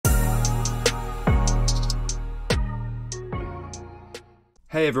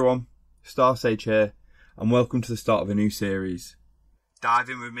Hey everyone, Starsage here, and welcome to the start of a new series. Dive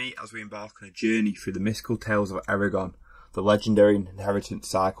in with me as we embark on a journey through the mystical tales of Eragon, the legendary Inheritance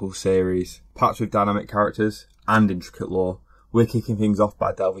Cycle series. Packed with dynamic characters and intricate lore, we're kicking things off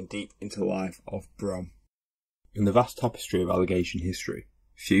by delving deep into the life of Brom. In the vast tapestry of allegation history,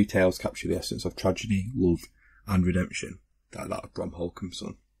 few tales capture the essence of tragedy, love, and redemption like that of Brom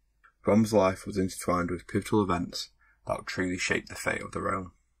Holcombson. Brom's life was intertwined with pivotal events that would truly shape the fate of the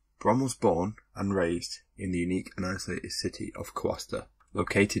realm. Brom was born and raised in the unique and isolated city of Kuasta,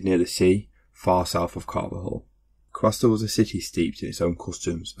 located near the sea, far south of Carvajal. Kuasta was a city steeped in its own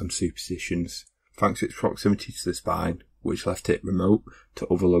customs and superstitions, thanks to its proximity to the spine, which left it remote to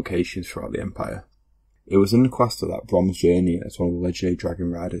other locations throughout the empire. It was in Kuasta that Brom's journey as one of the legendary dragon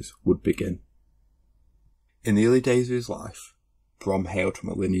riders would begin. In the early days of his life, Brom hailed from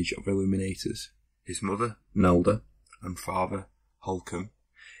a lineage of illuminators. His mother, Nelda, and father, Holcomb,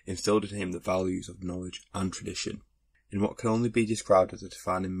 instilled in him the values of knowledge and tradition. In what can only be described as a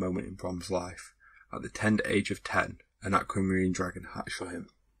defining moment in Brom's life, at the tender age of 10, an aquamarine dragon hatched for him.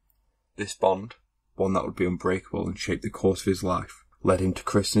 This bond, one that would be unbreakable and shape the course of his life, led him to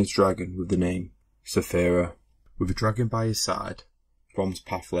christen his dragon with the name Saphira. With a dragon by his side, Brom's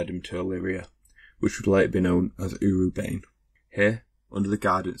path led him to Illyria, which would later be known as Urubane. Here, under the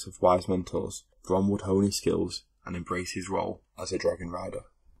guidance of wise mentors, Brom would hone his skills and embrace his role as a dragon rider.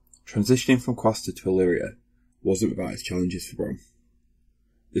 Transitioning from Kuasta to Illyria wasn't without its challenges for Brom.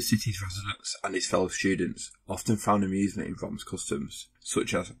 The city's residents and his fellow students often found amusement in Brom's customs,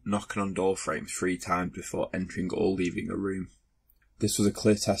 such as knocking on door frames 3 times before entering or leaving a room. This was a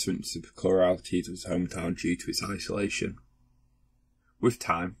clear testament to the peculiarities of his hometown due to its isolation. With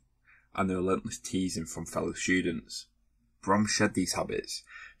time, and the relentless teasing from fellow students, Brom shed these habits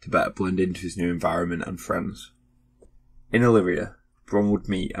to better blend into his new environment and friends. In Illyria, Brom would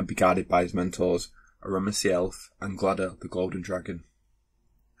meet and be guided by his mentors, Aramis the Elf and Gladder the Golden Dragon.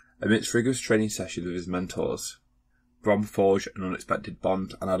 Amidst rigorous training sessions with his mentors, Brom forged an unexpected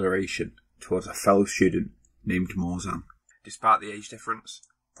bond and adoration towards a fellow student named Morzan. Despite the age difference,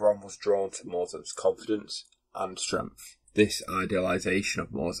 Brom was drawn to Morzan's confidence and strength. This idealization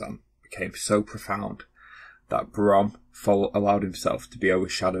of Morzan became so profound that Brom allowed himself to be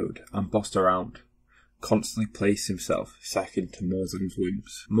overshadowed and bossed around, constantly placed himself second to Morzan's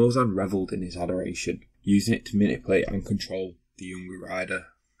whims. Morzan revelled in his adoration, using it to manipulate and control the younger rider.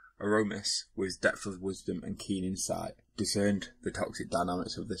 Aramis, with his depth of wisdom and keen insight, discerned the toxic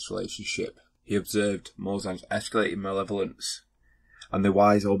dynamics of this relationship. He observed Morzan's escalating malevolence, and the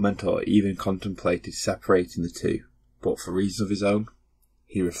wise old mentor even contemplated separating the two, but for reasons of his own,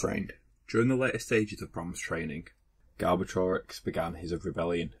 he refrained. During the later stages of Brom's training, Galbatorix began his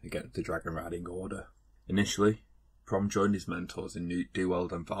rebellion against the dragon riding order. Initially, Brom joined his mentors in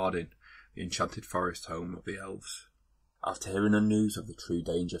Duweld and Vardin, the enchanted forest home of the elves. After hearing the news of the true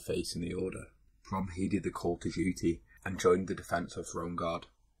danger facing the order, Brom heeded the call to duty and joined the defence of Throne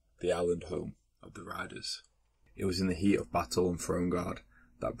the island home of the riders. It was in the heat of battle on Throne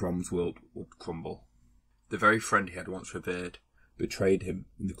that Brom's world would crumble. The very friend he had once revered betrayed him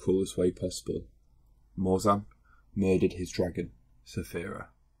in the cruelest way possible. Morzan murdered his dragon, Saphira.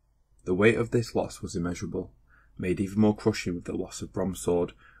 The weight of this loss was immeasurable, made even more crushing with the loss of Brom's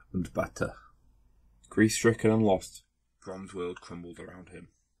sword, unpack. Grief-stricken and lost, Brom's world crumbled around him.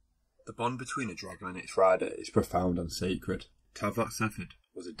 The bond between a dragon and its rider is profound and sacred. To have that severed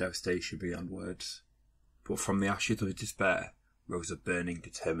was a devastation beyond words. But from the ashes of his despair rose a burning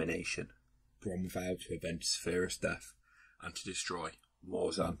determination. Brom vowed to avenge Saphira's death and to destroy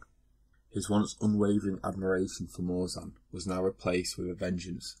Morzan. His once unwavering admiration for Morzan was now replaced with a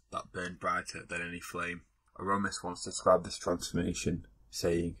vengeance that burned brighter than any flame. Aramis once described this transformation,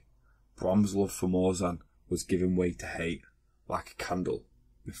 saying, "Brom's love for Morzan was giving way to hate, like a candle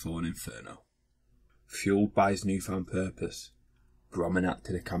before an inferno." Fueled by his newfound purpose, Brom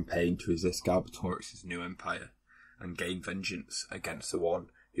enacted a campaign to resist Galbatorix's new empire and gain vengeance against the one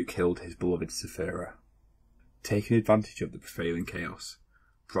who killed his beloved Saphira. Taking advantage of the prevailing chaos,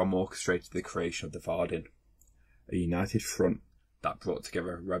 Brom orchestrated the creation of the Vardin, a united front that brought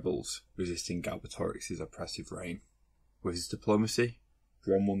together rebels resisting Galbatorix's oppressive reign. With his diplomacy,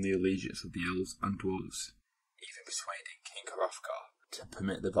 Brom won the allegiance of the elves and dwarves, even persuading King Hrothgar to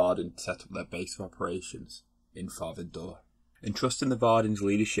permit the Vardin to set up their base of operations in Farvindor. Entrusting the Vardin's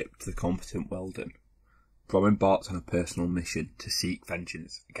leadership to the competent Weldon, Brom embarked on a personal mission to seek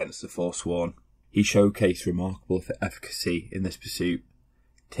vengeance against the Forsworn. He showcased remarkable efficacy in this pursuit,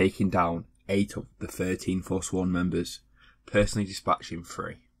 taking down 8 of the 13 Forsworn members, personally dispatching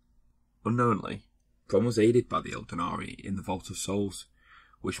 3. Unknowingly, Brom was aided by the Eldenari in the Vault of Souls,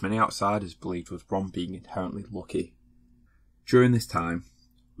 which many outsiders believed was Brom being inherently lucky. During this time,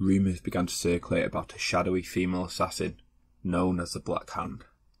 rumours began to circulate about a shadowy female assassin known as the Black Hand.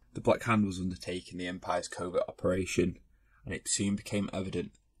 The Black Hand was undertaking the Empire's covert operation, and it soon became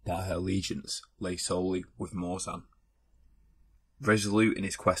evident that her allegiance lay solely with Morzan. Resolute in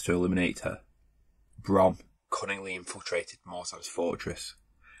his quest to eliminate her, Brom cunningly infiltrated Morzan's fortress,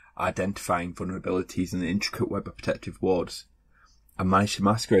 identifying vulnerabilities in the intricate web of protective wards, and managed to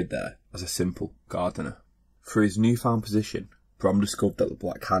masquerade there as a simple gardener. Through his newfound position, Brom discovered that the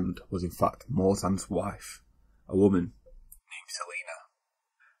Black Hand was in fact Morzan's wife, a woman named Selena.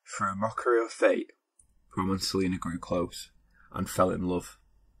 Through a mockery of fate, Brom and Selena grew close and fell in love.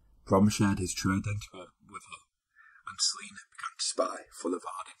 Brom shared his true identity with her, and Selena began to spy for the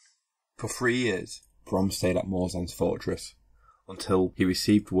Varden. For 3 years, Brom stayed at Morzan's fortress, until he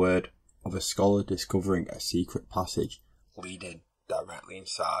received word of a scholar discovering a secret passage leading directly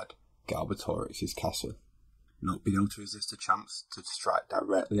inside Galbatorix's castle. Not being able to resist a chance to strike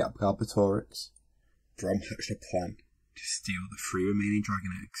directly at Galbatorix, Brom hatched a plan to steal the 3 remaining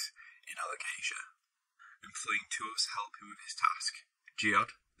dragon eggs in Alagasia, employing 2 others to help him with his task: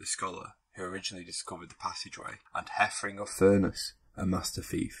 Geod, the scholar who originally discovered the passageway, and Heffring of Furness, a master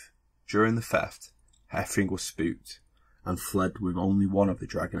thief. During the theft, Heffring was spooked and fled with only 1 of the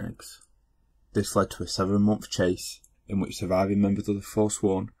dragon eggs. This led to a 7-month chase in which surviving members of the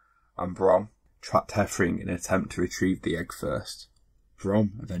Forsworn and Brom trapped Heffring in an attempt to retrieve the egg first.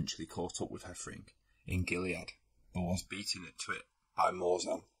 Brom eventually caught up with Heffring in Gilead, but was beaten to it by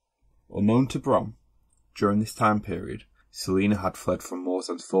Morzan. Unknown to Brom, during this time period, Selena had fled from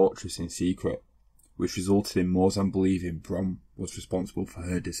Morzan's fortress in secret, which resulted in Morzan believing Brom was responsible for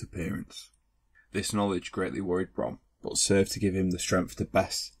her disappearance. This knowledge greatly worried Brom, but served to give him the strength to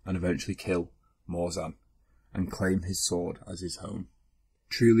best and eventually kill Morzan, and claim his sword as his home.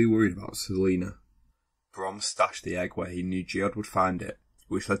 Truly worried about Selena, Brom stashed the egg where he knew Geod would find it,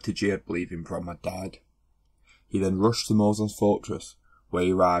 which led to Geod believing Brom had died. He then rushed to Morzan's fortress, where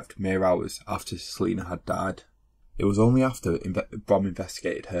he arrived mere hours after Selena had died. It was only after Brom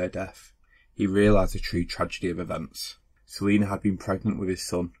investigated her death he realised the true tragedy of events. Selena had been pregnant with his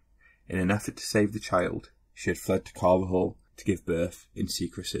son. In an effort to save the child, she had fled to Carver Hall to give birth in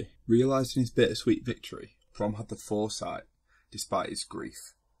secrecy. Realising his bittersweet victory, Brom had the foresight, despite his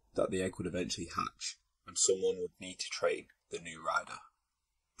grief, that the egg would eventually hatch and someone would need to train the new rider.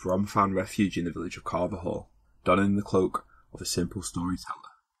 Brom found refuge in the village of Carver Hall, donning the cloak of a simple storyteller.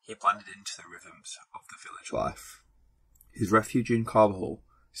 He blended into the rhythms of the village life. His refuge in Carver Hall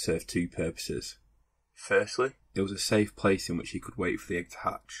served 2 purposes. Firstly, it was a safe place in which he could wait for the egg to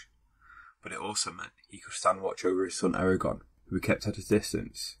hatch, but it also meant he could stand watch over his son Eragon, who he kept at a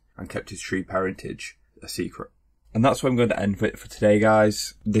distance and kept his true parentage a secret. And that's what I'm going to end with for today,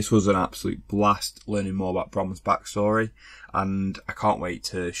 guys. This was an absolute blast learning more about Brom's backstory, and I can't wait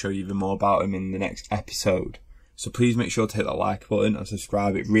to show you even more about him in the next episode. So please make sure to hit that like button and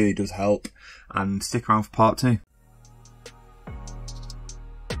subscribe, it really does help, and stick around for part 2.